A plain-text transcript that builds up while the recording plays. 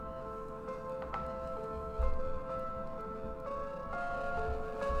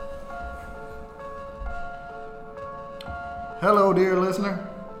Hello, dear listener.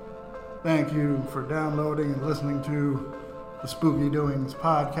 Thank you for downloading and listening to the Spooky Doings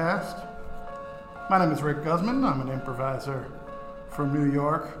podcast. My name is Rick Guzman. I'm an improviser from New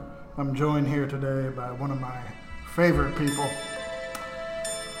York. I'm joined here today by one of my favorite people.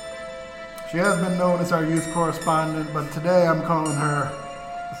 She has been known as our youth correspondent, but today I'm calling her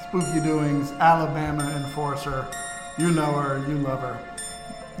the Spooky Doings Alabama enforcer. You know her, you love her.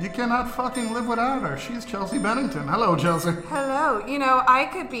 You cannot fucking live without her. She's Chelsea Bennington. Hello, Chelsea. Hello. You know, I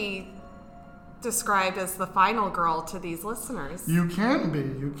could be described as the final girl to these listeners. You can be.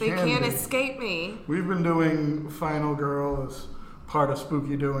 They can't escape me. We've been doing Final Girl as part of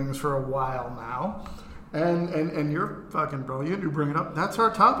Spooky Doings for a while now. And you're fucking brilliant. You bring it up. That's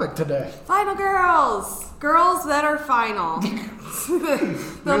our topic today. Final girls. Girls that are final.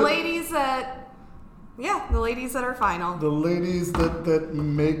 The ladies that are final. The ladies that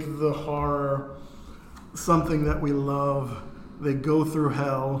make the horror something that we love. They go through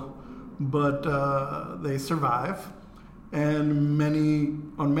hell, but they survive. And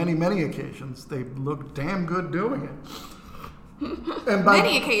on many occasions, they look damn good doing it. And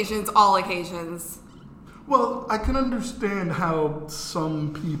many occasions, all occasions. Well, I can understand how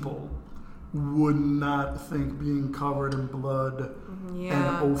some people would not think being covered in blood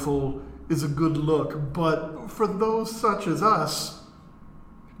and offal is a good look, but for those such as us,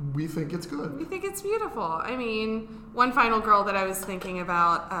 we think it's good. We think it's beautiful. I mean, one final girl that I was thinking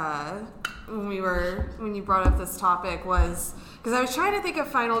about when you brought up this topic was, because I was trying to think of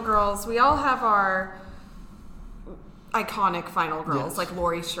final girls. We all have our iconic final girls, like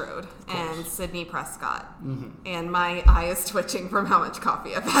Laurie Strode and Sydney Prescott. Mm-hmm. And my eye is twitching from how much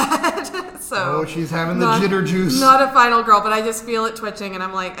coffee I've had. So she's having the jitter juice. Not a final girl, but I just feel it twitching, and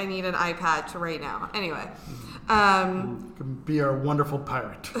I'm like, I need an eye patch right now. Anyway. Can be our wonderful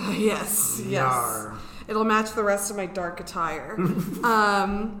pirate. Yes. Yar. It'll match the rest of my dark attire.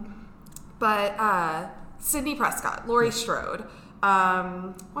 But Sydney Prescott, Laurie Strode.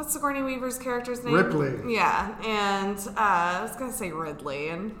 What's Sigourney Weaver's character's name? Ripley. Yeah, and I was gonna say Ridley,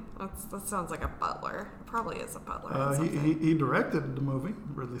 and that sounds like a butler. It probably is a butler. He directed the movie,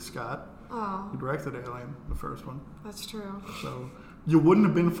 Ridley Scott. Oh. He directed Alien, the first one. That's true. So you wouldn't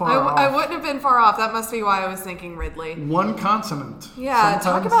have been far off. I wouldn't have been far off. That must be why I was thinking Ridley. One consonant. Yeah,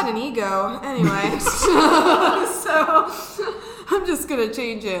 talk about an ego. Anyway, so I'm just gonna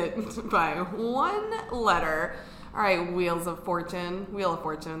change it by one letter. All right, Wheel of Fortune.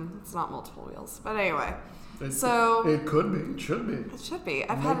 It's not multiple wheels. But anyway. It could be. It should be. It should be.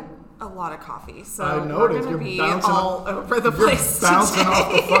 I've had a lot of coffee, so I we're going to be all over the place today. Bouncing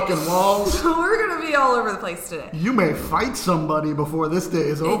off the fucking walls. We're going to be all over the place today. You may fight somebody before this day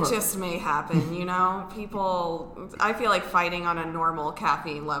is over. It just may happen, you know? People, I feel like fighting on a normal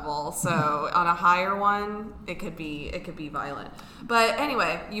caffeine level, so on a higher one, it could be violent. But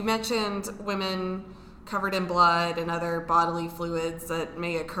anyway, you mentioned women covered in blood and other bodily fluids that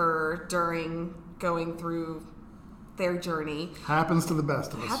may occur during going through their journey. Happens to the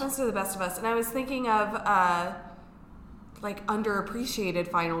best of us. And I was thinking of like underappreciated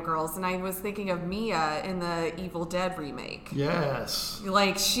final girls, and I was thinking of Mia in the Evil Dead remake. Yes.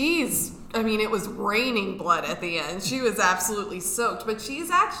 Like it was raining blood at the end. She was absolutely soaked, but she's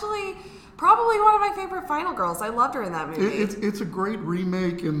actually probably one of my favorite final girls. I loved her in that movie. It's a great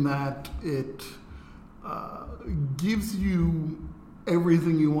remake in that it gives you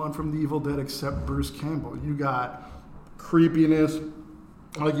everything you want from the Evil Dead except Bruce Campbell. You got creepiness,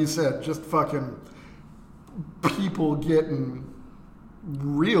 like you said, just fucking people getting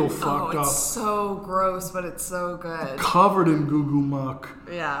real fucked up. It's so gross, but it's so good. Covered in goo-goo muck.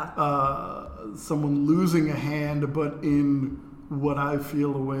 Yeah. Someone losing a hand, but in what I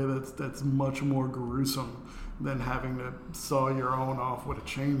feel a way that's much more gruesome than having to saw your own off with a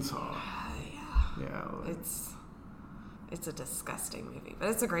chainsaw. Yeah. It's a disgusting movie, but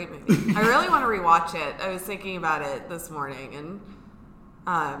it's a great movie. I really want to rewatch it. I was thinking about it this morning, and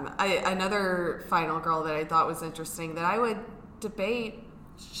another final girl that I thought was interesting that I would debate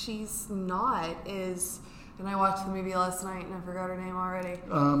she's not is, and I watched the movie last night and I forgot her name already.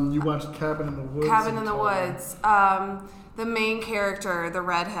 You watched Cabin in the Woods. The main character, the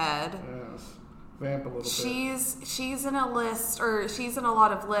redhead. Yes. Vamp a little bit. She's in a list, or she's in a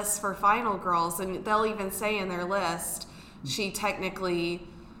lot of lists for final girls, and they'll even say in their list she technically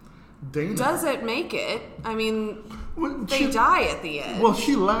doesn't make it. I mean, they die at the end. Well,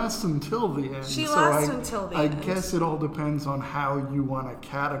 she lasts until the end. I end. guess it all depends on how you want to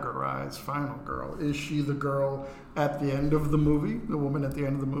categorize Final Girl. Is she the girl at the end of the movie? The woman at the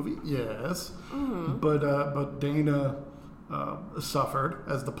end of the movie? Yes. Mm-hmm. But Dana suffered,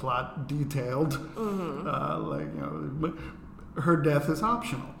 as the plot detailed. Mm-hmm. her death is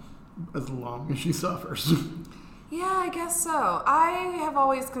optional as long as she suffers. Yeah, I guess so. I have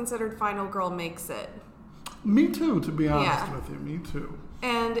always considered Final Girl makes it. Me too, to be honest with you. Me too.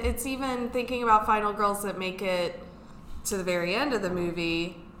 And it's even thinking about Final Girls that make it to the very end of the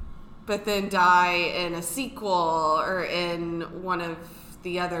movie, but then die in a sequel or in one of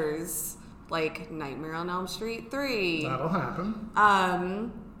the others, like Nightmare on Elm Street 3. That'll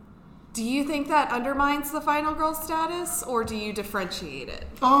happen. Do you think that undermines the Final Girl status, or do you differentiate it?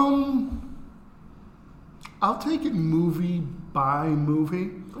 I'll take it movie by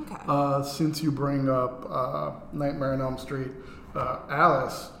movie. Okay. Since you bring up Nightmare on Elm Street,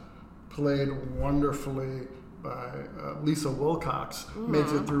 Alice, played wonderfully by Lisa Wilcox,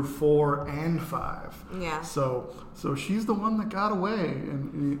 makes it through 4 and 5. Yeah. So she's the one that got away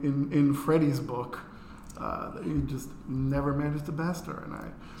in Freddy's book. He just never managed to best her. And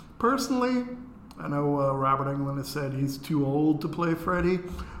personally, I know Robert Englund has said he's too old to play Freddy.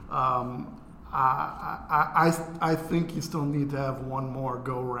 I think you still need to have one more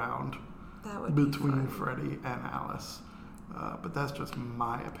go round between Freddy and Alice, but that's just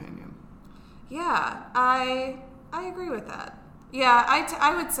my opinion. Yeah, I agree with that. Yeah,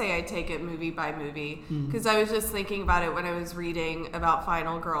 I would say I take it movie by movie, because I was just thinking about it when I was reading about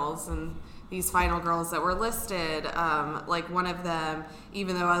Final Girls and these Final Girls that were listed. Like one of them,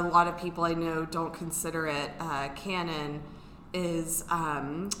 even though a lot of people I know don't consider it canon, is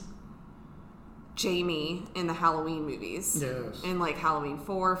Jamie in the Halloween movies. Yes. In like Halloween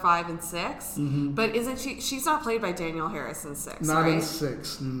 4, 5, and 6. But isn't she's not played by Danielle Harris in 6, Not right? in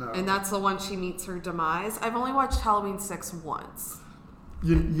 6, no. And that's the one she meets her demise. I've only watched Halloween 6 once.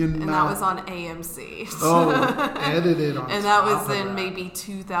 And that was on AMC. Oh, edited on and that was in maybe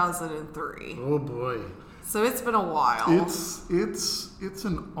 2003. Oh boy. So it's been a while. It's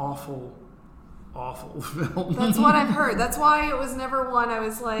an awful film. That's what I've heard. That's why it was never one I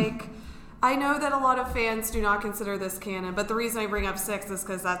was like, I know that a lot of fans do not consider this canon, but the reason I bring up 6 is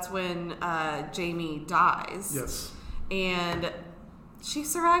because that's when Jamie dies. Yes. And she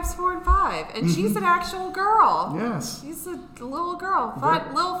survives 4 and 5, and she's an actual girl. Yes. She's a little girl,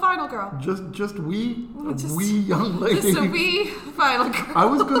 little final girl. Just wee young lady. Just a wee final girl. I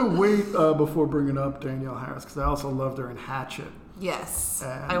was gonna wait before bringing up Danielle Harris because I also loved her in Hatchet. Yes,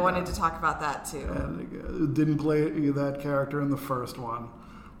 And, I wanted to talk about that too. And didn't play that character in the first one,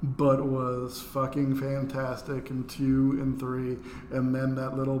 but was fucking fantastic in 2 and 3, and then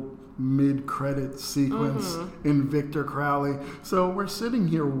that little mid-credit sequence in Victor Crowley. So we're sitting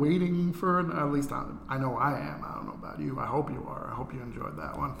here waiting for at least I know I am. I don't know about you. I hope you are. I hope you enjoyed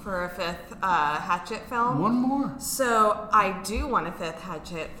that one. For a 5th Hatchet film. One more. So I do want a 5th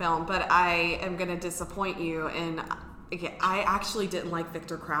Hatchet film, but I am going to disappoint you. And I actually didn't like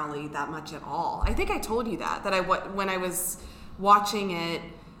Victor Crowley that much at all. I think I told you that when I was watching it,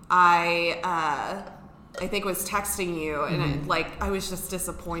 I think was texting you, and I was just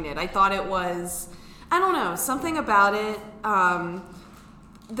disappointed. I thought it was, I don't know, something about it.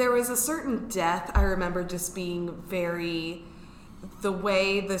 There was a certain death I remember just being very, the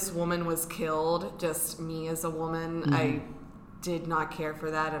way this woman was killed, just me as a woman, I did not care for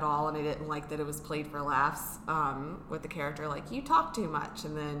that at all, and I didn't like that it was played for laughs with the character, like, you talk too much,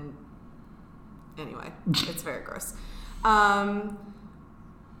 and then, anyway, it's very gross.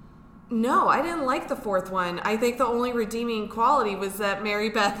 No, I didn't like the 4th one. I think the only redeeming quality was that Mary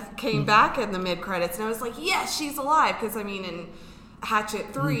Beth came back in the mid-credits, and I was like, yes, she's alive. Because, I mean, in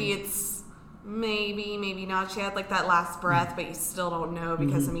Hatchet 3, it's maybe not. She had, like, that last breath, but you still don't know.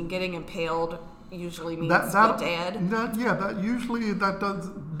 Because, I mean, getting impaled usually means you're dead. That does,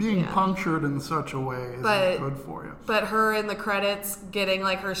 being punctured in such a way is good for you. But her in the credits getting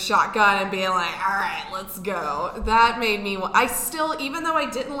like her shotgun and being like, all right, let's go. That made me, I still, even though I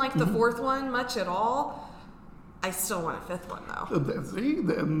didn't like the 4th one much at all, I still want a 5th one though. See,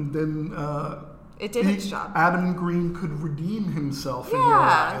 then it did its job. Adam Green could redeem himself in your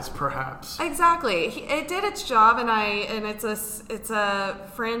eyes, perhaps. Exactly. It did its job, and it's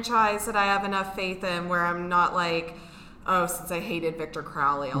a franchise that I have enough faith in where I'm not like, oh, since I hated Victor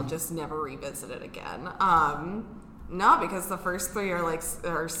Crowley, I'll just never revisit it again. No, because the first 3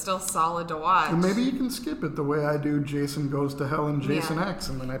 are still solid to watch. And maybe you can skip it the way I do Jason Goes to Hell and Jason X,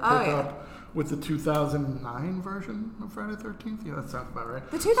 and then I pick up with the 2009 version of Friday the 13th. Yeah, that sounds about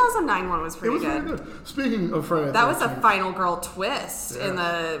right. The 2009 one was pretty good. Very good. Speaking of Friday the 13th. That was a Final Girl twist in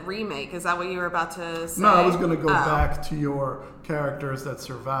the remake. Is that what you were about to say? No, I was going to go back to your characters that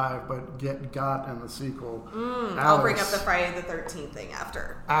survived but got in the sequel. I'll bring up the Friday the 13th thing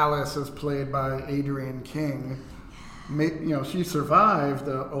after. Alice is played by Adrienne King. She survived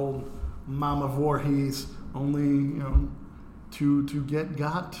the old Mama Voorhees, only, to get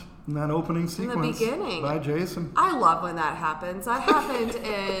got in that opening sequence beginning. by Jason. I love when that happens. That happened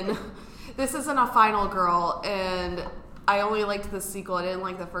in... This isn't a Final Girl, and I only liked the sequel. I didn't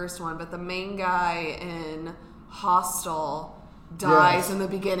like the first one, but the main guy in Hostel dies in the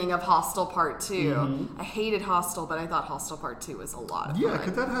beginning of Hostel Part 2. Mm-hmm. I hated Hostel, but I thought Hostel Part 2 was a lot of fun. Yeah,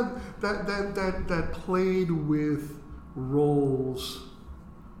 because that played with roles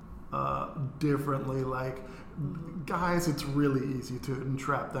differently. Like, guys, it's really easy to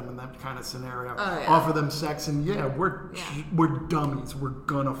entrap them in that kind of scenario. Offer them sex, and we're dummies. We're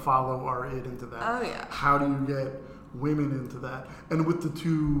gonna follow our id into that. Oh yeah. How do you get women into that? And with the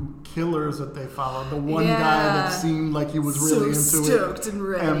two killers that they followed, the one guy that seemed like he was really into stoked it, and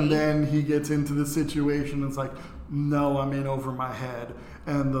ready, and then he gets into the situation and it's like, no, I'm in over my head.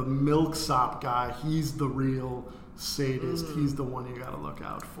 And the milksop guy, he's the real sadist. He's the one you gotta look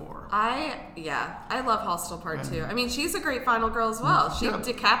out for. I love Hostel Part 2. I mean, she's a great Final Girl as well. She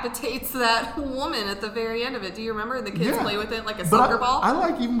decapitates that woman at the very end of it. Do you remember? The kids play with it like a soccer ball. I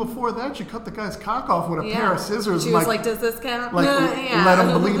like, even before that, she cut the guy's cock off with a pair of scissors. She was like, does this count? Let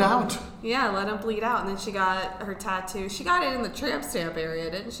him bleed out. Yeah, let him bleed out. And then she got her tattoo. She got it in the tramp stamp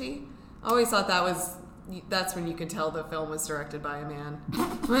area, didn't she? I always thought that's when you could tell the film was directed by a man.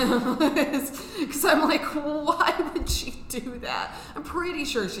 Because I'm like, why would she do that? I'm pretty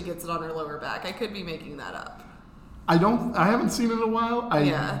sure she gets it on her lower back. I could be making that up. I haven't seen it in a while.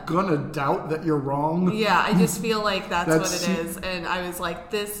 I'm gonna doubt that you're wrong. Yeah, I just feel like that's what it is. And I was like,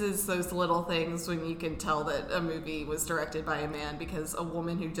 this is those little things when you can tell that a movie was directed by a man, because a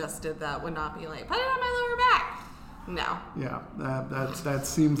woman who just did that would not be like, put it on my lower back. No. Yeah, that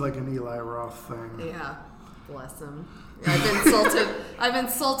seems like an Eli Roth thing. Yeah, bless him. I've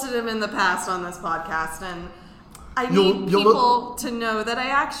insulted him in the past on this podcast, and I need people to know that I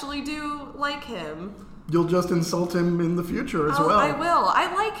actually do like him. You'll just insult him in the future as well. I will.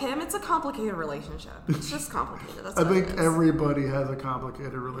 I like him. It's a complicated relationship. It's just complicated. That's what I think everybody has a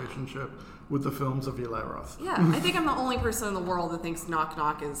complicated relationship with the films of Eli Roth. Yeah, I think I'm the only person in the world that thinks Knock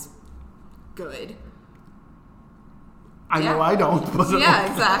Knock is good. I know I don't. But yeah,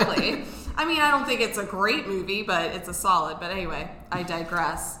 exactly. I mean, I don't think it's a great movie, but it's a solid. But anyway, I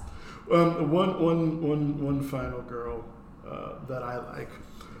digress. One Final Girl that I like,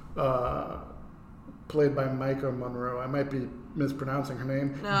 played by Micah Monroe. I might be mispronouncing her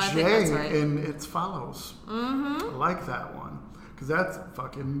name. No, I think that's right. In It Follows. Mm-hmm. I like that one because that's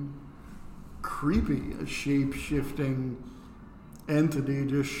fucking creepy. A shape-shifting entity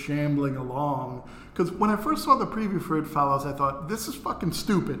just shambling along. Because when I first saw the preview for It Follows, I thought, this is fucking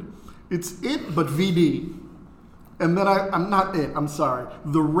stupid. It's It, but VD. And then I'm not It, I'm sorry.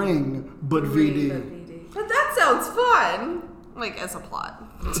 The Ring, but VD. But that sounds fun. Like, as a plot.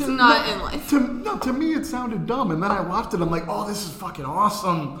 Not in life. To me, it sounded dumb. And then I watched it, I'm like, oh, this is fucking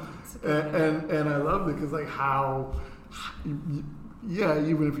awesome. And I loved it because, like, how... Yeah,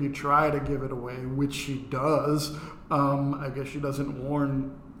 even if you try to give it away, which she does, I guess she doesn't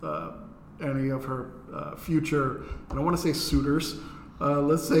warn any of her future, I don't want to say suitors,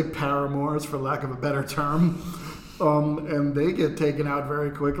 let's say paramours for lack of a better term, and they get taken out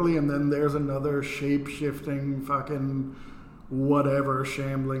very quickly, and then there's another shape-shifting fucking whatever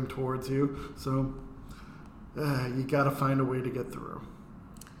shambling towards you, so you gotta find a way to get through.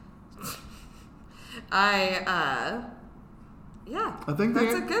 Yeah, I think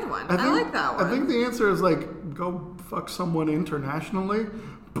that's a good one. I like that one. I think the answer is, like, go fuck someone internationally,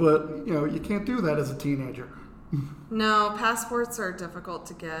 but, you know, you can't do that as a teenager. No, passports are difficult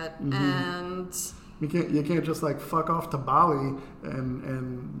to get, and... You can't just, like, fuck off to Bali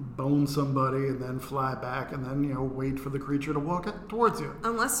and bone somebody and then fly back and then, you know, wait for the creature to walk towards you.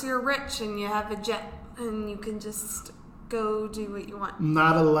 Unless you're rich and you have a jet and you can just go do what you want.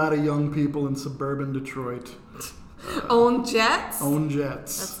 Not a lot of young people in suburban Detroit. Own jets? Own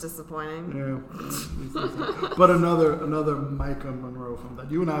jets. That's disappointing. Yeah. But another Micah Monroe film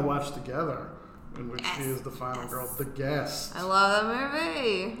that you and I watched together, in which she is the final girl, The Guest. I love that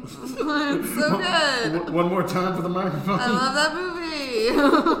movie. It's so good. One more time for the microphone. I love that movie.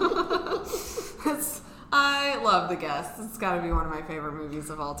 I love The Guest. It's got to be one of my favorite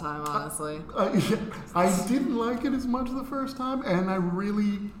movies of all time, honestly. I didn't like it as much the first time, and I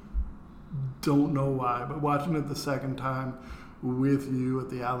really don't know why, but watching it the second time with you at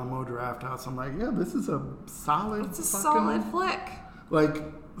the Alamo Drafthouse, I'm like, yeah, this is a solid. It's a solid flick. Like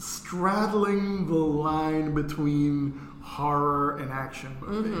straddling the line between horror and action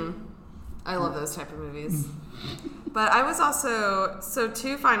movie. Mm-hmm. I love those type of movies. But I was also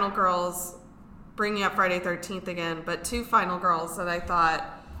two Final Girls, bringing up Friday 13th again, but two Final Girls that I thought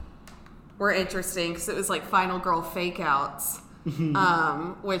were interesting because it was like final girl fake outs,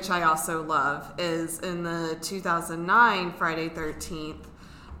 which I also love. Is in the 2009 Friday 13th.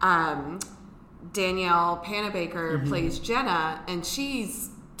 Danielle Panabaker plays Jenna, and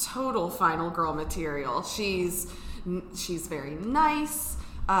she's total final girl material. She's very nice,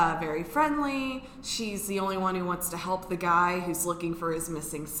 very friendly. She's the only one who wants to help the guy who's looking for his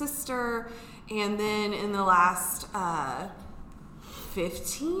missing sister. And then in the last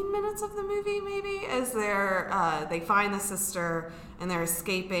 15 minutes of the movie, maybe, as they find the sister and they're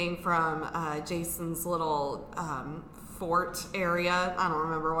escaping from Jason's little fort area. I don't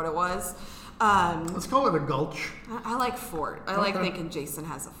remember what it was. Let's call it a gulch. I like fort. I like thinking Jason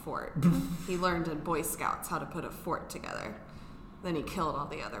has a fort. He learned in Boy Scouts how to put a fort together. Then he killed all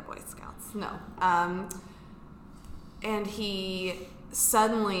the other Boy Scouts. No. And he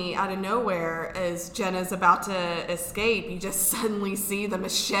suddenly, out of nowhere, as Jenna's about to escape, you just suddenly see the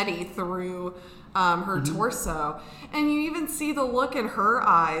machete through her torso. And you even see the look in her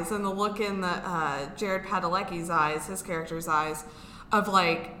eyes and the look in the Jared Padalecki's eyes, his character's eyes, of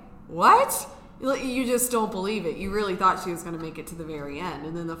like, what? You just don't believe it. You really thought she was going to make it to the very end.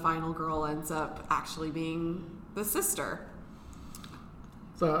 And then the final girl ends up actually being the sister.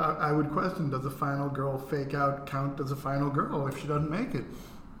 So I would question, does a final girl fake out count as a final girl if she doesn't make it?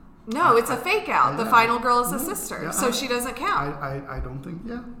 No, it's a fake out. The final girl is the sister. Yeah, so she doesn't count. I don't think,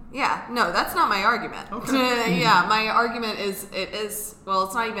 Yeah, no, that's not my argument. Okay. Yeah, my argument is, well,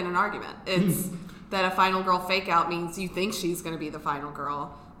 it's not even an argument. It's that a final girl fake out means you think she's going to be the final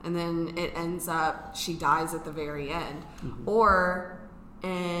girl. And then it ends up she dies at the very end. Or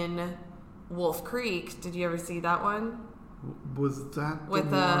in Wolf Creek, did you ever see that one? Was that with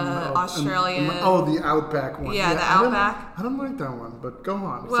the one Australian? The Outback one. Yeah, the Outback. I don't like that one, but go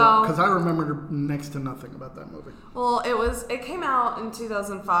on. Well, because I remember next to nothing about that movie. Well, it came out in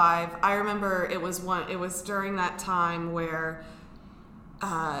 2005. I remember it was during that time where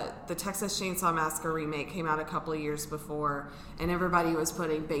the Texas Chainsaw Massacre remake came out a couple of years before, and everybody was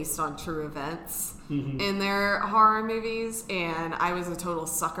putting based on true events in their horror movies, and I was a total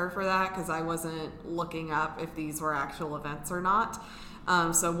sucker for that because I wasn't looking up if these were actual events or not.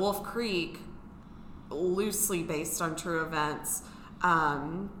 So Wolf Creek, loosely based on true events,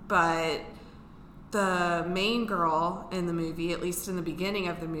 but the main girl in the movie, at least in the beginning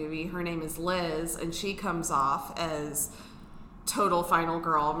of the movie, her name is Liz, and she comes off as total final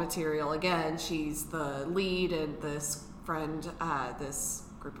girl material. Again, she's the lead in this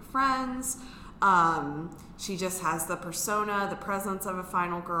group of friends. She just has the persona, the presence of a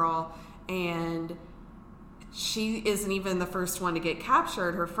final girl, and she isn't even the first one to get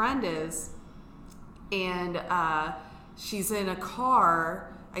captured. Her friend is, and she's in a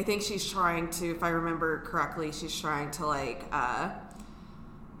car. I think she's trying to, if I remember correctly, she's trying to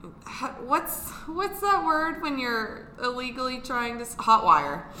what's that word when you're illegally trying to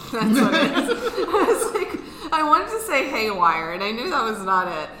hotwire? That's what it is. I wanted to say haywire, and I knew that was not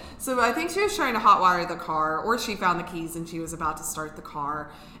it. So I think she was trying to hotwire the car, or she found the keys and she was about to start the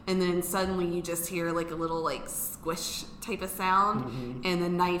car, and then suddenly you just hear a little squish type of sound, and the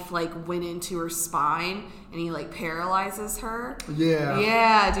knife went into her spine, and he paralyzes her.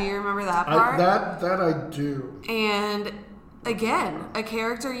 Yeah. Do you remember that part? That I do. And again, a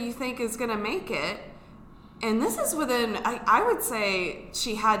character you think is going to make it. And this is within, I would say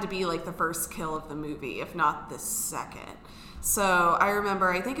she had to be the first kill of the movie, if not the second. So I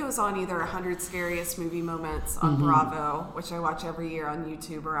remember, I think it was on either 100 Scariest Movie Moments on Bravo, which I watch every year on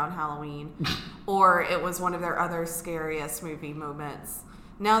YouTube around Halloween, or it was one of their other Scariest Movie Moments.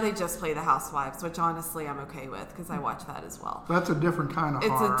 Now they just play The Housewives, which honestly I'm okay with because I watch that as well. That's a different kind of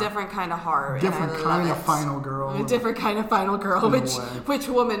horror. It's a different kind of horror. Different kind of final girl. A different kind of final girl. Which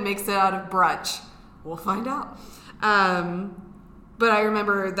woman makes it out of Brunch? We'll find out. But I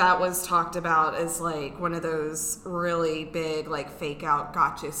remember that was talked about as one of those really big fake out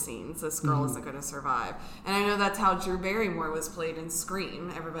gotcha scenes. This girl isn't going to survive. And I know that's how Drew Barrymore was played in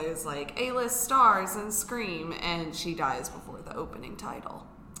Scream. Everybody was like, A-list stars in Scream, and she dies before the opening title.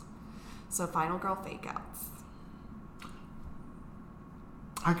 So final girl fake outs.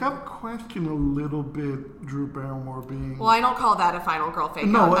 I got to question a little bit Drew Barrymore being... Well, I don't call that a final girl fake out.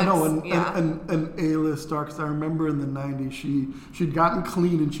 No, an A-list star, because I remember in the 90s she'd gotten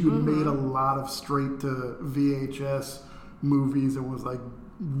clean and she had made a lot of straight-to-VHS movies and was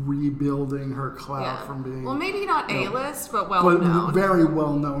rebuilding her clout from being... Well, maybe not A-list, but well-known. Very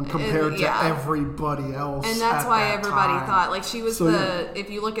well-known compared to everybody else. And that's why everybody time. Thought, she was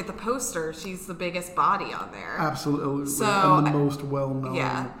if you look at the poster, she's the biggest body on there. Absolutely. So, and the most well-known.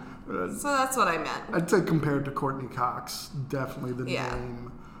 Yeah. So that's what I meant. I'd say compared to Courtney Cox, definitely the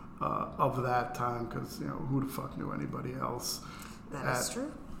name. of that time, because who the fuck knew anybody else? That is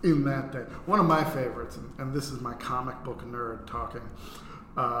true. In that day, one of my favorites, and this is my comic book nerd talking.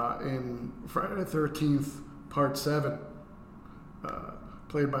 In Friday the 13th, Part 7,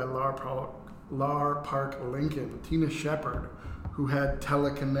 played by Lar Park Lincoln, Tina Shepard, who had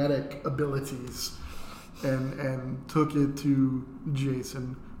telekinetic abilities, and took it to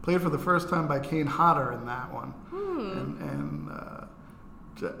Jason. Played for the first time by Kane Hodder in that one, and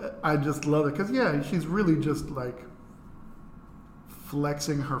I just love it because she's really just like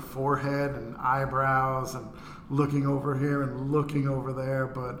flexing her forehead and eyebrows and looking over here and looking over there,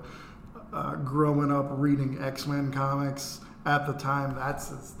 but growing up reading X-Men comics at the time,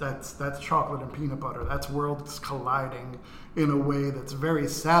 that's chocolate and peanut butter. That's worlds colliding in a way that's very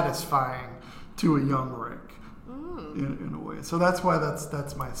satisfying to a young Rick, in a way. So that's why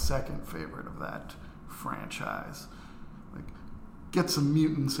that's my second favorite of that franchise. Like, get some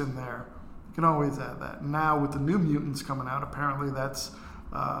mutants in there. You can always add that. Now with the New Mutants coming out, apparently that's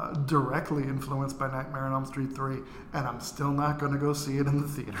directly influenced by Nightmare on Elm Street 3, and I'm still not going to go see it in the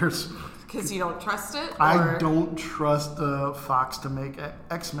theaters. Because you don't trust it? I don't trust Fox to make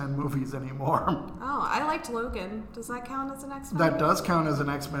X-Men movies anymore. Oh, I liked Logan. Does that count as an X-Men That movie? does count as an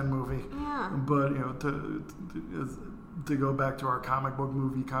X-Men movie. Yeah. But, to go back to our comic book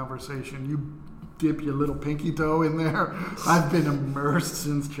movie conversation, you dip your little pinky toe in there. I've been immersed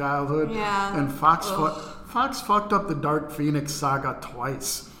since childhood. Yeah. And Fox fucked up the Dark Phoenix saga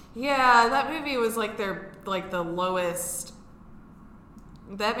twice. Yeah, that movie was like the lowest.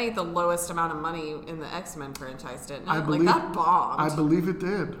 That made the lowest amount of money in the X-Men franchise, didn't it? That bombed. I believe it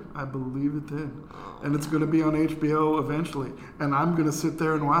did. And it's going to be on HBO eventually. And I'm going to sit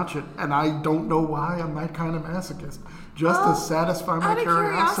there and watch it. And I don't know why I'm that kind of masochist. Just to satisfy my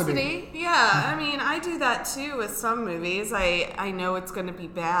curiosity. Yeah, I mean, I do that too with some movies. I know it's going to be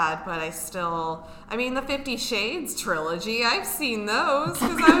bad, but the 50 Shades trilogy, I've seen those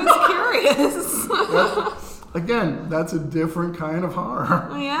because I was curious. Again, that's a different kind of horror.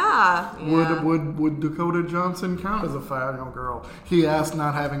 Yeah. Would Dakota Johnson count as a 5-year-old girl? He asked,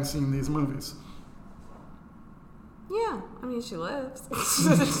 not having seen these movies. Yeah, I mean, she lives.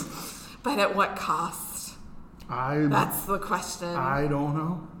 But at what cost? That's the question. I don't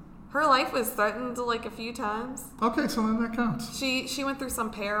know. Her life was threatened a few times. Okay, so then that counts. She went through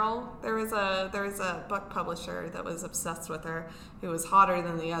some peril. There was a book publisher that was obsessed with her, who was hotter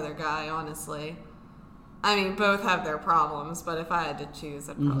than the other guy, honestly. I mean, both have their problems, but if I had to choose,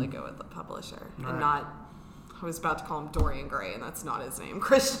 I'd probably go with the publisher and not. I was about to call him Dorian Gray, and that's not his name.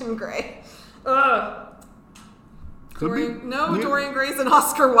 Christian Grey. Ugh. Dorian Gray's an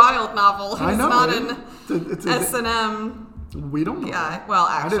Oscar Wilde novel. He's not an S&M. We don't know. Yeah, well,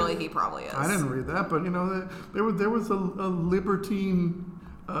 actually, he probably is. I didn't read that, but there was a libertine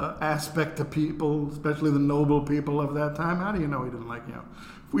aspect to people, especially the noble people of that time. How do you know he didn't like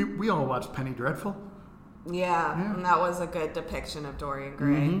we all watched Penny Dreadful. Yeah, and that was a good depiction of Dorian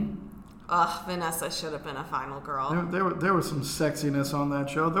Gray. Mm-hmm. Ugh, Vanessa should have been a final girl. There was some sexiness on that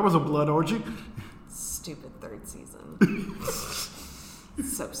show. There was a blood orgy. Stupid third season.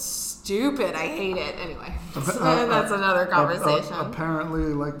 So stupid. I hate it. Anyway, that's another conversation.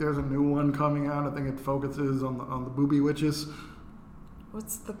 Apparently, there's a new one coming out. I think it focuses on the booby witches.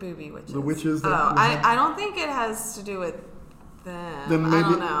 What's the booby witches? The witches. I don't think it has to do with them. Then maybe, I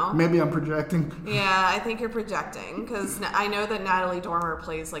don't know. Maybe I'm projecting. Yeah, I think you're projecting because I know that Natalie Dormer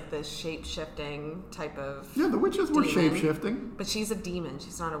plays this shape-shifting type of. Yeah, the witches were shape-shifting. But she's a demon.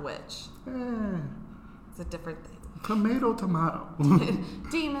 She's not a witch. It's a different thing. Tomato.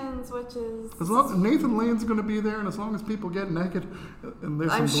 Demons, witches. As long Nathan Lane's going to be there, and as long as people get naked and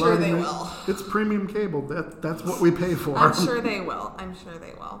there's some blood, sure they will. It's premium cable. That's what we pay for. I'm sure they will.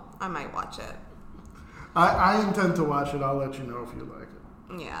 I might watch it. I intend to watch it. I'll let you know if you like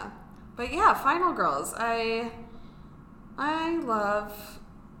it. Yeah, but yeah, Final Girls. I love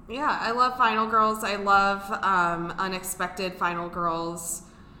Final Girls. I love Unexpected Final Girls.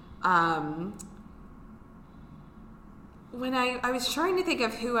 When I was trying to think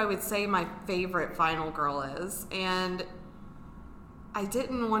of who I would say my favorite Final Girl is, and I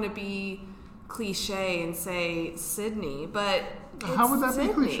didn't want to be cliche and say Sydney, but how would that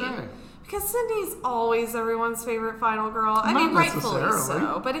be cliche? Because Sydney's always everyone's favorite Final Girl. I mean, rightfully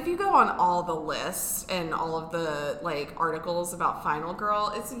so. But if you go on all the lists and all of the articles about Final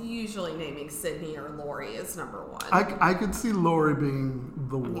Girl, it's usually naming Sydney or Lori as number one. I could see Lori being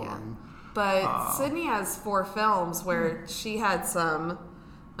the one. But Sydney has 4 films where she had some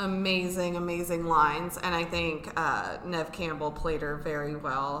amazing, amazing lines, and I think Neve Campbell played her very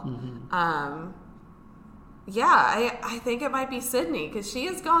well. Mm-hmm. Yeah, I think it might be Sydney because she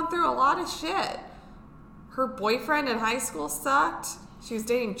has gone through a lot of shit. Her boyfriend in high school sucked. She was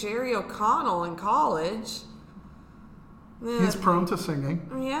dating Jerry O'Connell in college. He's prone to singing.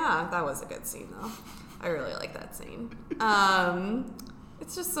 Yeah, that was a good scene though. I really like that scene.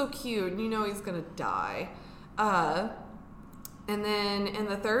 It's just so cute. You know he's gonna die. And then in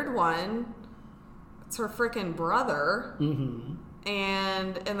the third one, it's her freaking brother. Mm-hmm.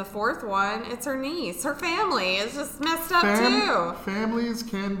 And in the fourth one, it's her niece. Her family is just messed up too. Families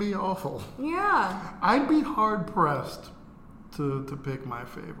can be awful. Yeah. I'd be hard pressed to pick my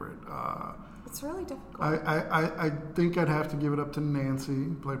favorite. It's really difficult. I think I'd have to give it up to Nancy,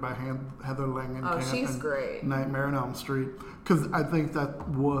 played by Heather Langenkamp. Oh, she's great. Nightmare on Elm Street, because I think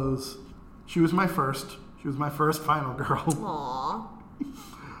she was my first. She was my first final girl.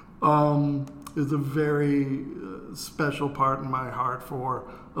 Aww. Is a very special part in my heart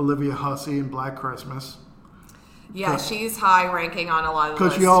for Olivia Hussey in Black Christmas. Yeah, she's high ranking on a lot of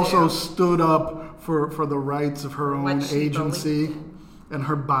because she also stood up for the rights of her own agency and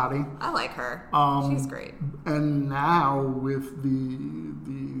her body. I like her. She's great. And now with the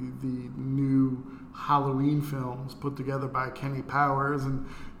new Halloween films put together by Kenny Powers and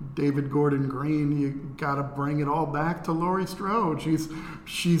David Gordon Green, you got to bring it all back to Laurie Strode.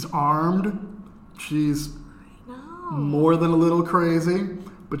 She's armed. She's more than a little crazy,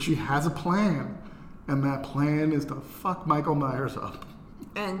 but she has a plan. And that plan is to fuck Michael Myers up.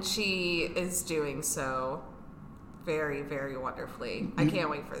 And she is doing so very, very wonderfully. I can't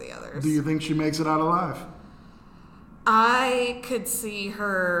wait for the others. Do you think she makes it out alive? I could see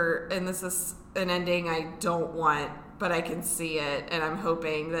her, and this is an ending I don't want, but I can see it, and I'm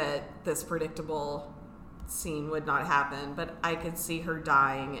hoping that this predictable scene would not happen, but I could see her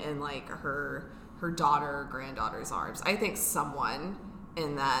dying in like her daughter or granddaughter's arms. I think someone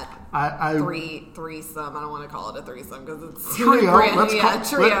in that threesome. I don't want to call it a threesome because it's trio.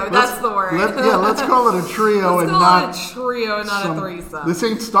 Trio. That's the word. Let's call it a trio let's and call it a trio, not a threesome. This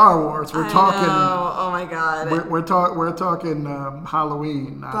ain't Star Wars. We're talking. Oh my god. We're talking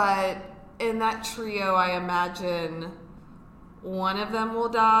Halloween. But in that trio, I imagine one of them will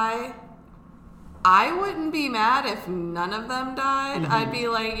die. I wouldn't be mad if none of them died. Mm-hmm. I'd be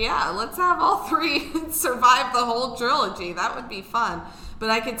like, yeah, let's have all three survive the whole trilogy. That would be fun.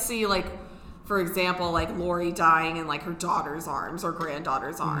 But I could see, like, for example, like Laurie dying in like her daughter's arms or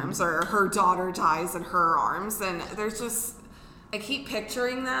granddaughter's arms, or her daughter dies in her arms. And there's just, I keep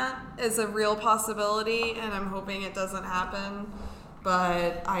picturing that as a real possibility, and I'm hoping it doesn't happen.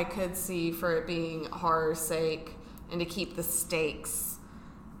 But I could see for it being horror's sake and to keep the stakes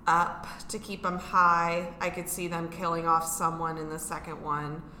up, to keep them high. I could see them killing off someone in the second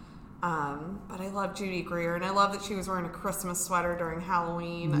one. But I love Judy Greer, and I love that she was wearing a Christmas sweater during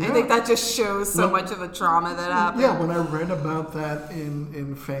Halloween. Yeah. I think that just shows so much of the trauma that happened. Yeah, when I read about that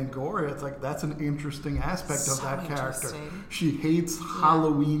in Fangoria, it's like that's an interesting aspect of that character. She hates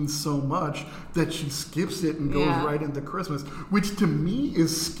Halloween so much that she skips it and goes right into Christmas, which to me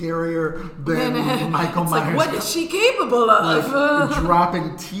is scarier than Michael Myers. Like, what is she capable of? Like,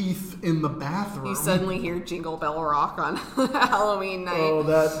 dropping teeth in the bathroom. You suddenly hear Jingle Bell Rock on Halloween night.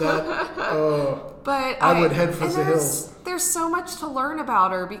 Oh, but I would head for the hills. There's so much to learn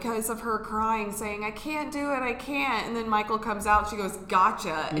about her because of her crying, saying, I can't do it, I can't. And then Michael comes out, she goes,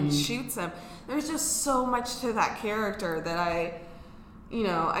 gotcha, and shoots him. There's just so much to that character that I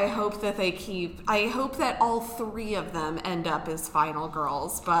hope that I hope that all three of them end up as final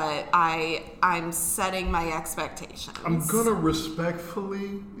girls, but I'm setting my expectations. I'm going to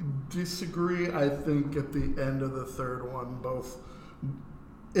respectfully disagree. I think at the end of the third one, both,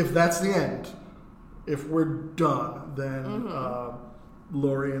 if that's the end, if we're done, then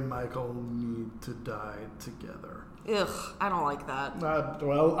Laurie and Michael need to die together. Ugh, I don't like that.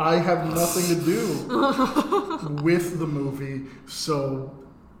 Well, I have nothing to do with the movie, so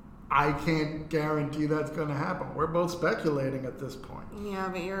I can't guarantee that's going to happen. We're both speculating at this point. Yeah,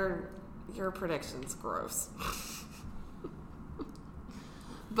 but your prediction's gross.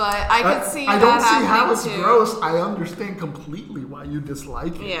 But I could see that happening too. I don't see how it's gross. I understand completely why you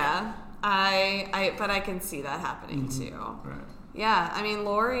dislike it. Yeah, but I can see that happening too. Right. Yeah, I mean,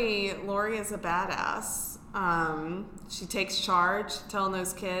 Laurie is a badass. She takes charge, telling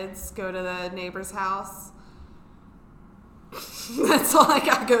those kids, go to the neighbor's house. That's all I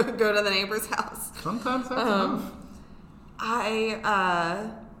got. Go to the neighbor's house. Sometimes that's enough.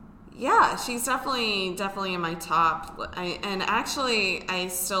 Yeah, she's definitely in my top. And actually, I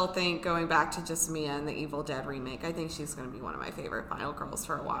still think, going back to just Mia and the Evil Dead remake, I think she's going to be one of my favorite final girls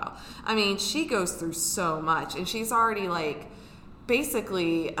for a while. I mean, she goes through so much, and she's already like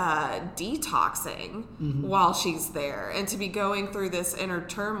basically detoxing while she's there, and to be going through this inner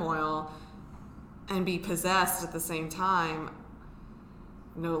turmoil and be possessed at the same time,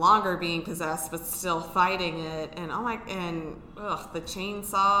 no longer being possessed but still fighting it, and the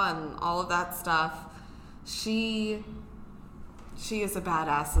chainsaw and all of that stuff. She is a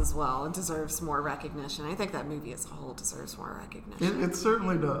badass as well and deserves more recognition. I think that movie as a whole deserves more recognition. It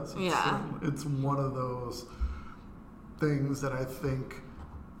certainly does. Yeah. It's one of those things that I think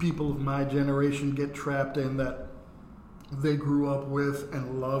people of my generation get trapped in, that they grew up with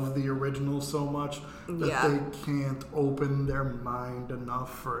and love the original so much that they can't open their mind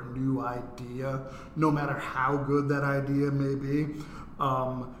enough for a new idea, no matter how good that idea may be.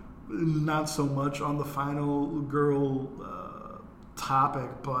 Not so much on the final girl topic,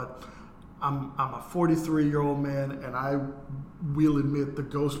 but I'm a 43-year-old man, and I will admit the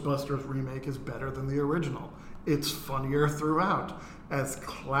Ghostbusters remake is better than the original. It's funnier throughout. As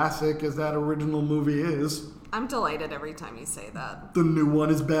classic as that original movie is, I'm delighted every time you say that. the new one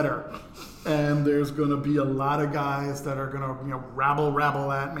is better. And there's going to be a lot of guys that are going to,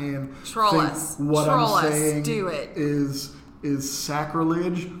 rabble at me and Troll think us. what Troll I'm us. saying Do it. is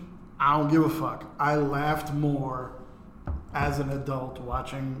sacrilege. I don't give a fuck. I laughed more as an adult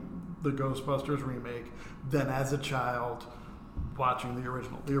watching the Ghostbusters remake than as a child watching the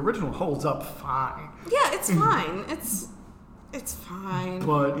original. The original holds up fine. Yeah, it's fine. It's fine.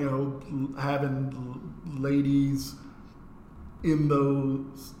 But, having ladies in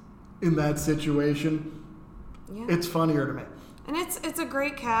that situation, it's funnier to me. And it's a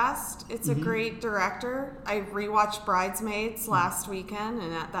great cast. It's a great director. I rewatched Bridesmaids last weekend,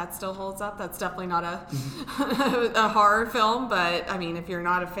 and that still holds up. That's definitely not a horror film, but I mean, if you're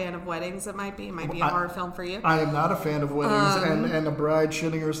not a fan of weddings, it might be a horror film for you. I am not a fan of weddings, and a bride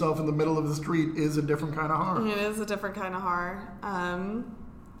shitting herself in the middle of the street is a different kind of horror. It is a different kind of horror.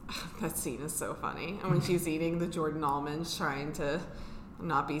 That scene is so funny. And when she's eating the Jordan almonds, trying to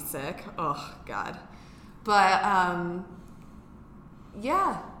not be sick. Oh, God. But,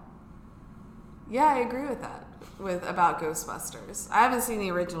 Yeah, I agree with that. About Ghostbusters. I haven't seen the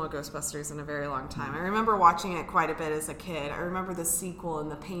original Ghostbusters in a very long time. I remember watching it quite a bit as a kid. I remember the sequel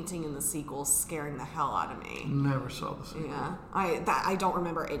and the painting in the sequel scaring the hell out of me. Never saw the sequel. Yeah. I don't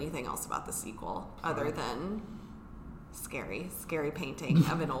remember anything else about the sequel other than scary painting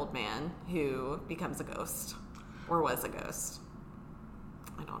of an old man who becomes a ghost. Or was a ghost.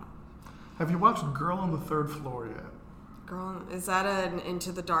 I don't know. Have you watched Girl on the Third Floor yet? Girl, is that an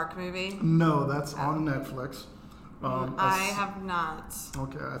Into the Dark movie? No, that's on Netflix. I have not.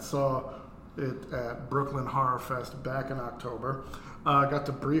 Okay, I saw it at Brooklyn Horror Fest back in October. I got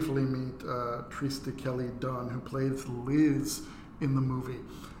to briefly meet Trista Kelly Dunn, who plays Liz in the movie.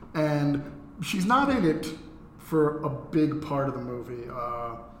 And she's not in it for a big part of the movie.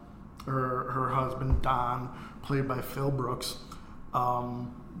 Her husband, Don, played by Phil Brooks,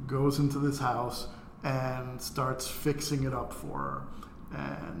 goes into this house and starts fixing it up for her.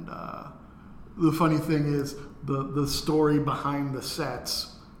 And the funny thing is, the story behind the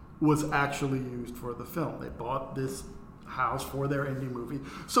sets was actually used for the film. They bought this house for their indie movie,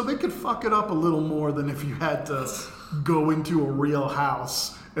 so they could fuck it up a little more than if you had to go into a real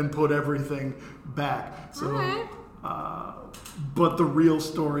house and put everything back. So, but the real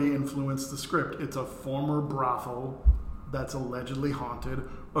story influenced the script. It's a former brothel that's allegedly haunted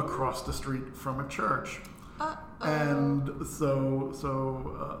across the street from a church. And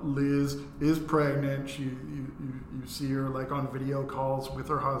so Liz is pregnant. You see her like on video calls with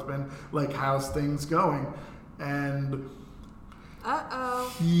her husband, like, how's things going? And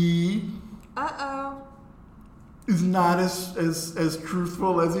he is not as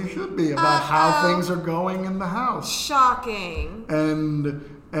truthful as he should be about how things are going in the house. Shocking.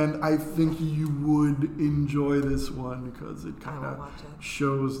 And I think you would enjoy this one because it kind of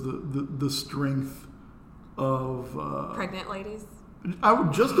shows the strength of pregnant ladies.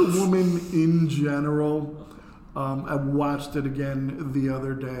 Just a woman in general. I watched it again the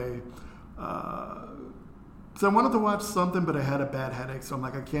other day. So I wanted to watch something, but I had a bad headache, so I'm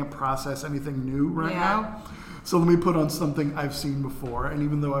like, I can't process anything new right now. So let me put on something I've seen before, and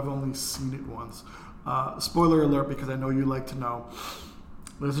even though I've only seen it once. Spoiler alert, because I know you like to know.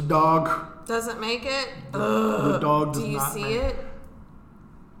 There's a dog. Doesn't make it? The dog does not. Do you see it?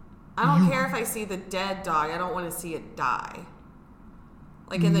 I don't care if I see the dead dog. I don't want to see it die.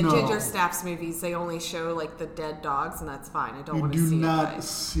 Like in the Ginger Snaps movies, they only show like the dead dogs, and that's fine. I don't want to see it die. You do not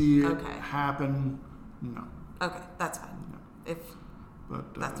see it happen. No. Okay, that's fine. No.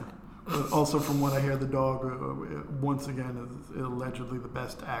 That's fine. Also, from what I hear, the dog once again is allegedly the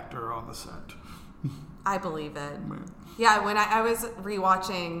best actor on the set. I believe it. Yeah, when I was I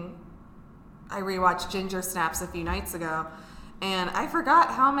rewatched Ginger Snaps a few nights ago, and I forgot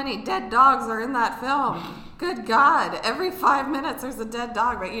how many dead dogs are in that film. Good God. Every 5 minutes there's a dead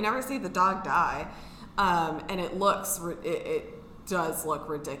dog, but you never see the dog die. And it does look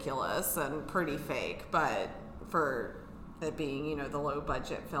ridiculous and pretty fake, but for it being, the low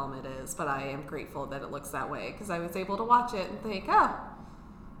budget film it is. But I am grateful that it looks that way, because I was able to watch it and think, oh,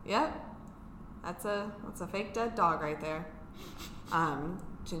 yep, that's a fake dead dog right there.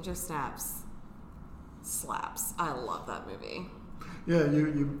 Ginger Snaps slaps. I love that movie. Yeah,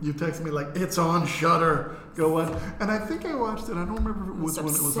 you text me like, it's on Shudder. Go on. And I think I watched it. I don't remember which one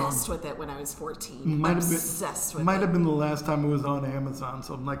it was on. Obsessed with it when I was 14. Might have been the last time it was on Amazon.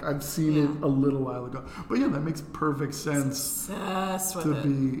 So I'm like, I've seen it a little while ago. But yeah, that makes perfect sense.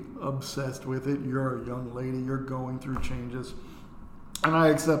 Be obsessed with it. You're a young lady. You're going through changes. And I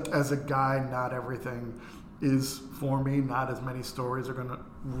accept, as a guy, not everything is for me. Not as many stories are going to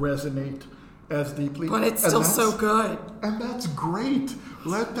resonate as deeply. But it's still so good. And that's great.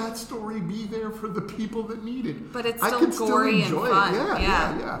 Let that story be there for the people that need it. But it's still gory and fun.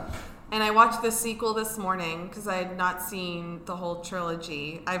 Yeah. And I watched the sequel this morning because I had not seen the whole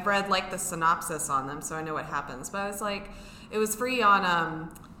trilogy. I've read the synopsis on them, so I know what happens. But I was like, it was free on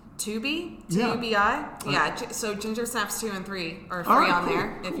Tubi, T-U-B-I. Yeah, so Ginger Snaps 2 and 3 are free on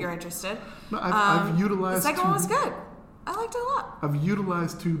there if you're interested. No, I've utilized the second one was good. I liked it a lot. I've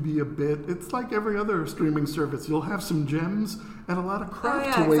utilized Tubi a bit. It's like every other streaming service. You'll have some gems and a lot of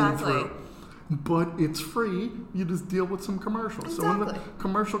crap to wade through. But it's free. You just deal with some commercials. Exactly. So when the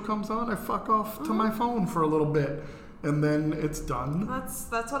commercial comes on, I fuck off to my phone for a little bit. And then it's done.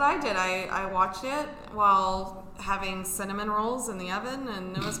 That's what I did. I watched it while having cinnamon rolls in the oven,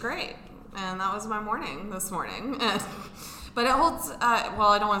 and it was great. And that was my morning this morning. But it holds, I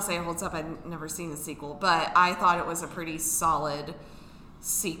don't want to say it holds up. I've never seen the sequel, but I thought it was a pretty solid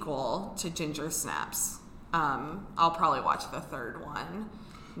sequel to Ginger Snaps. I'll probably watch the third one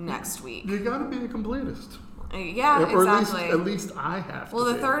next week. You gotta be a completist. Yeah, or exactly. At least I have to. Well,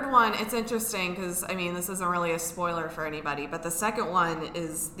 the third one, it's interesting because, this isn't really a spoiler for anybody, but the second one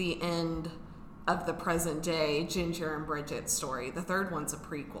is the end of the present day Ginger and Bridget story. The third one's a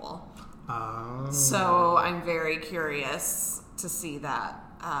prequel. So I'm very curious to see that.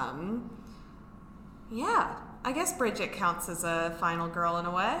 Yeah, I guess Bridget counts as a final girl in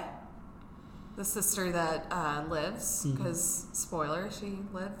a way. The sister that lives, because spoiler, she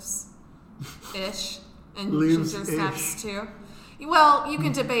lives-ish, and Ginger Snaps too. Well, you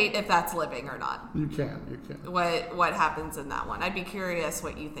can debate if that's living or not. You can. What happens in that one? I'd be curious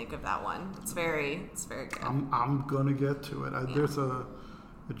what you think of that one. It's very good. I'm gonna get to it.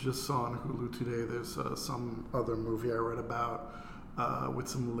 I just saw on Hulu today. There's some other movie I read about with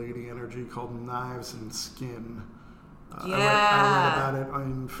some lady energy called Knives and Skin. I read about it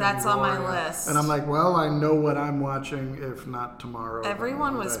in February. That's on my list. And I'm like, well, I know what I'm watching, if not tomorrow.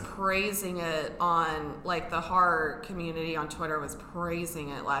 Everyone was praising it on, the horror community on Twitter was praising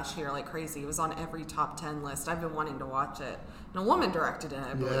it last year like crazy. It was on every top 10 list. I've been wanting to watch it. And a woman directed it,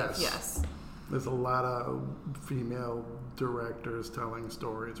 I believe. Yes. There's a lot of female directors telling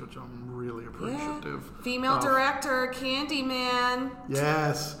stories, which I'm really appreciative. Yeah. Female director, Candyman.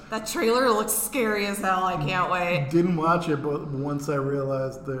 Yes. That trailer looks scary as hell. I can't wait. Didn't watch it, but once I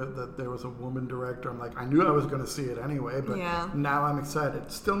realized that there was a woman director, I'm like, I knew I was going to see it anyway, but now I'm excited.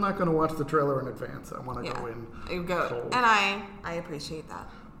 Still not going to watch the trailer in advance. I want to go in cold. And I appreciate that.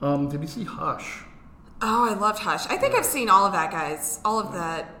 Did you see Hush? Oh, I loved Hush. I think I've seen all of that, guys. All of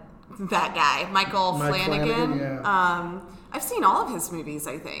that guy, Michael Flanagan. I've seen all of his movies,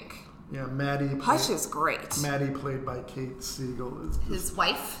 I think. Yeah, Maddie. Hush is great. Maddie, played by Kate Siegel. His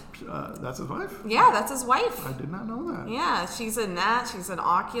wife? That's his wife? Yeah, that's his wife. I did not know that. Yeah, she's in that. She's in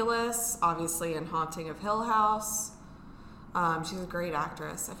Oculus, obviously in Haunting of Hill House. She's a great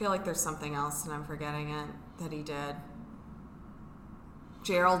actress. I feel like there's something else, and I'm forgetting it, that he did.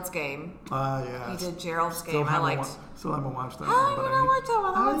 Gerald's Game. Yeah. He did Gerald's Game. I liked. Still haven't watched that one. How do you not watch that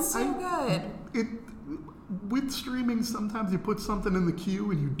one? That one's so good. With streaming, sometimes you put something in the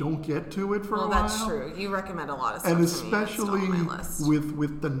queue and you don't get to it for a while. Well, that's true. You recommend a lot of stuff and to especially me. On my list.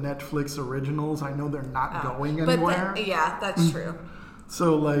 with the Netflix originals, I know they're not going anywhere. That's true.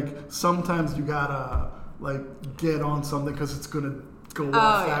 So sometimes you gotta get on something because it's gonna go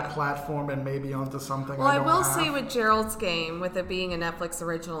off that platform and maybe onto something. Well, I will say with Gerald's Game, with it being a Netflix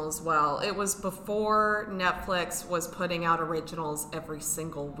original as well, it was before Netflix was putting out originals every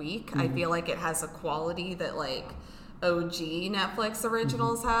single week. I feel like it has a quality that OG Netflix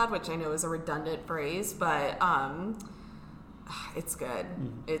originals had, which I know is a redundant phrase, but It's good.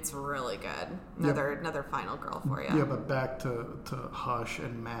 It's really good. Another final girl for you. Yeah, but back to Hush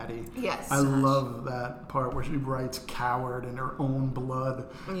and Maddie. Yes. I love that part where she writes coward in her own blood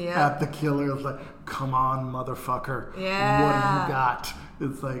at the killer. It's like, come on, motherfucker. Yeah. What have you got?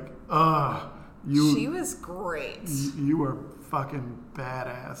 It's like, She was great. You were fucking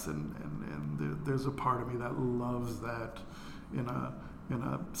badass, and there's a part of me that loves that in a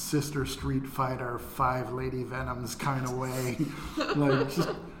Sister Street Fighter 5 Lady Venoms kind of way. Like,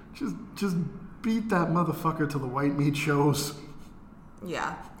 just beat that motherfucker till the white meat shows.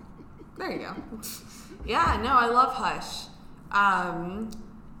 Yeah. There you go. Yeah, no, I love Hush.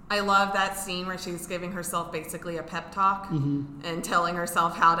 I love that scene where she's giving herself basically a pep talk and telling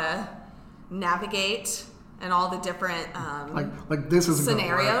herself how to navigate and all the different like this is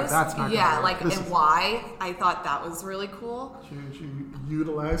scenarios. That's not and why. I thought that was really cool. She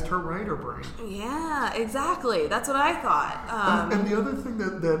utilized her writer brain. Yeah, exactly. That's what I thought. And the other thing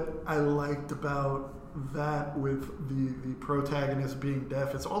that I liked about that with the protagonist being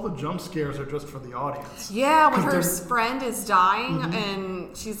deaf is all the jump scares are just for the audience. Yeah, when her friend is dying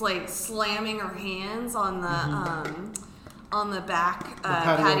and she's like slamming her hands on the back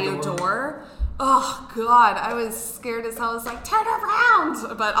patio door. Oh, God, I was scared as hell. I was like, turn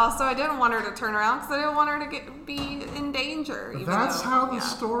around! But also, I didn't want her to turn around because I didn't want her to be in danger. That's how the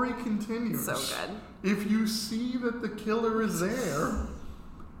story continues. So good. If you see that the killer is there...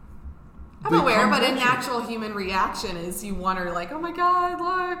 I'm aware, but a natural human reaction is you want her like, oh my God,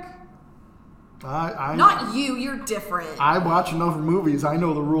 look. Not you, you're different. I watch enough movies. I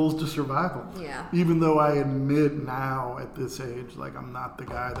know the rules to survival. Yeah. Even though I admit now at this age, like, I'm not the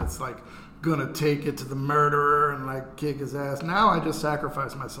guy that's like gonna take it to the murderer and like kick his ass. Now I just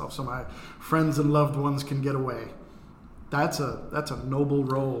sacrifice myself so my friends and loved ones can get away. That's a noble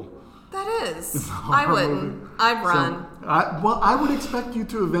role. That is. I wouldn't. I'd run. I would expect you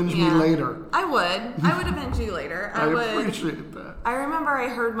to avenge me later. I would avenge you later. I would appreciate that. I remember I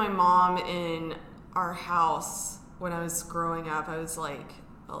heard my mom in our house when I was growing up. I was like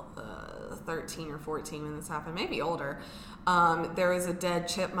 13 or 14 when this happened, maybe older. There was a dead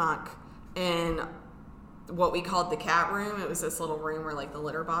chipmunk in what we called the cat room. It was this little room where like the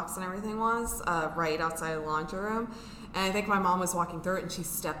litter box and everything was, right outside the laundry room. And I think my mom was walking through it and she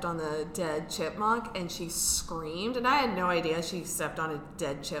stepped on the dead chipmunk and she screamed. And I had no idea she stepped on a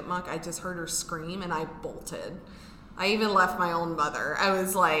dead chipmunk. I just heard her scream and I bolted. I even left my own mother. I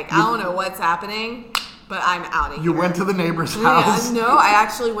was like, I don't know what's happening, but I'm out of here. You went to the neighbor's house. Yeah, no, I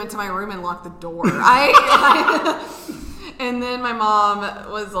actually went to my room and locked the door. And then my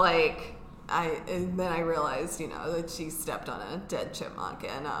mom was like, and then I realized, that she stepped on a dead chipmunk.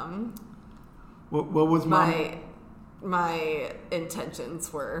 And what was my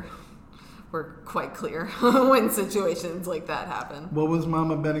intentions were quite clear when situations like that happen. What was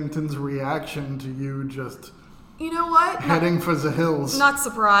Mama Bennington's reaction to you just... You know what? Heading for the hills. Not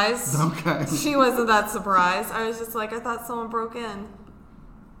surprised. Okay. She wasn't that surprised. I was just like, I thought someone broke in.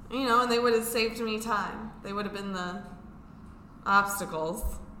 And they would have saved me time. They would have been the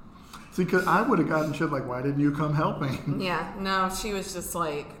obstacles. See, because I would have gotten shit like, why didn't you come help me? Yeah, no, she was just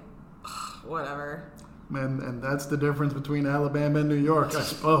like, whatever. And that's the difference between Alabama and New York, I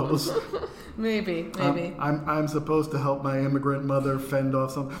suppose. Maybe. I'm supposed to help my immigrant mother fend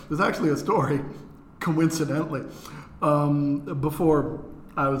off something. There's actually a story, coincidentally, before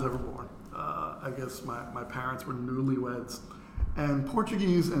I was ever born. I guess my parents were newlyweds. And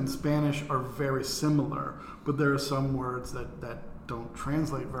Portuguese and Spanish are very similar, but there are some words that don't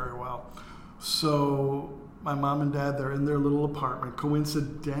translate very well. So my mom and dad, they're in their little apartment,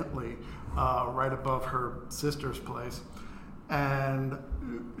 coincidentally, right above her sister's place. And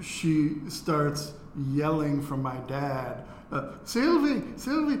she starts yelling from my dad, Sylvie,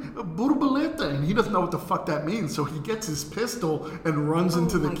 borboleta. And he doesn't know what the fuck that means. So he gets his pistol and runs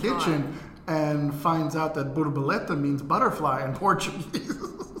into the kitchen and finds out that borboleta means butterfly in Portuguese.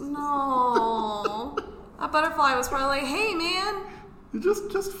 No. That butterfly was probably like, hey, man.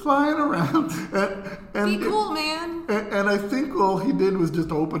 Just flying around. And be cool, man. And I think all he did was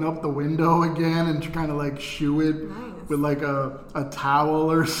just open up the window again and kind of like shoo it with like a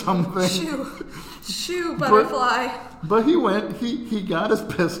towel or something. Shoo, butterfly. But he went, he got his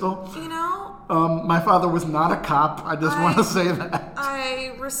pistol. My father was not a cop. I just want to say that.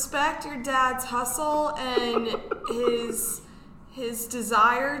 I respect your dad's hustle and his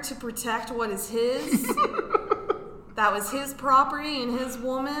desire to protect what is his. That was his property and his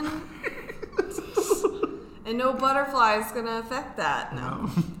woman. And no butterfly is going to affect that. No.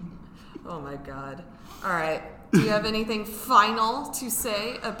 Oh, my God. All right. Do you have anything final to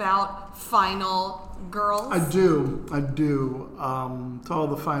say about final girls? I do. To all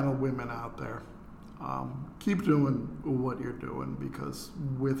the final women out there, keep doing what you're doing, because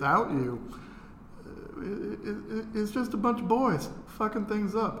without you, it's just a bunch of boys fucking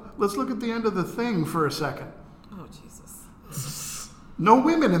things up. Let's look at the end of The Thing for a second. Oh, Jesus. No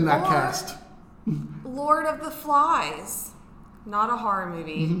women in that cast. Lord of the Flies. Not a horror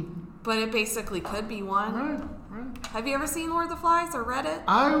movie, but it basically could be one. Right. Have you ever seen Lord of the Flies or read it?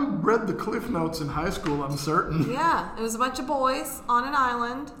 I read the Cliff Notes in high school, I'm certain. Yeah, it was a bunch of boys on an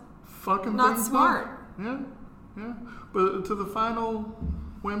island. Fucking Not things smart. up. Yeah. But to the final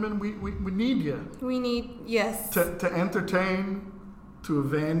women, we need you. We need, yes. To entertain, to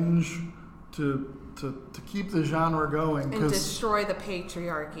avenge, to keep the genre going. And destroy the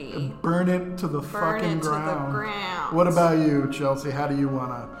patriarchy. Burn it to the fucking To ground. the ground. What about you, Chelsea? How do you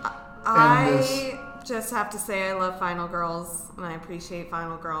want to end this? I just have to say I love Final Girls, and I appreciate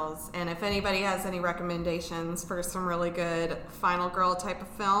Final Girls. And if anybody has any recommendations for some really good Final Girl type of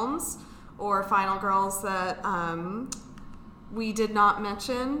films, or Final Girls that we did not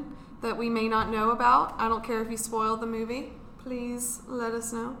mention that we may not know about, I don't care if you spoil the movie, please let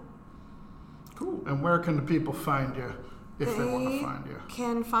us know. Cool. And where can the people find you if they want to find you?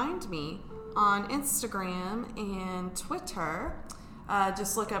 Can find me on Instagram and Twitter.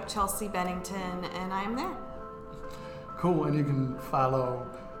 Just look up Chelsea Bennington, and I'm there. Cool. And you can follow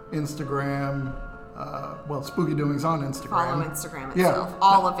Instagram. Spooky Doings on Instagram. Follow Instagram itself.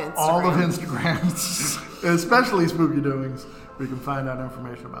 All of Instagram. All of Instagram. Especially Spooky Doings. where you can find out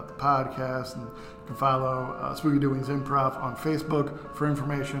information about the podcast, and you can follow Spooky Doings Improv on Facebook for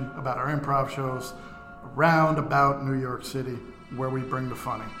information about our improv shows around about New York City, where we bring the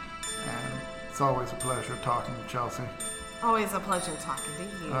funny. And it's always a pleasure talking to Chelsea. Always a pleasure talking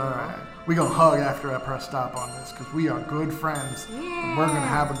to you. All right. We're going to hug after I press stop on this because we are good friends. Yeah. And we're going to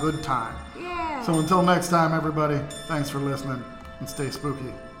have a good time. Yeah. So until next time, everybody, thanks for listening and stay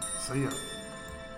spooky. See ya.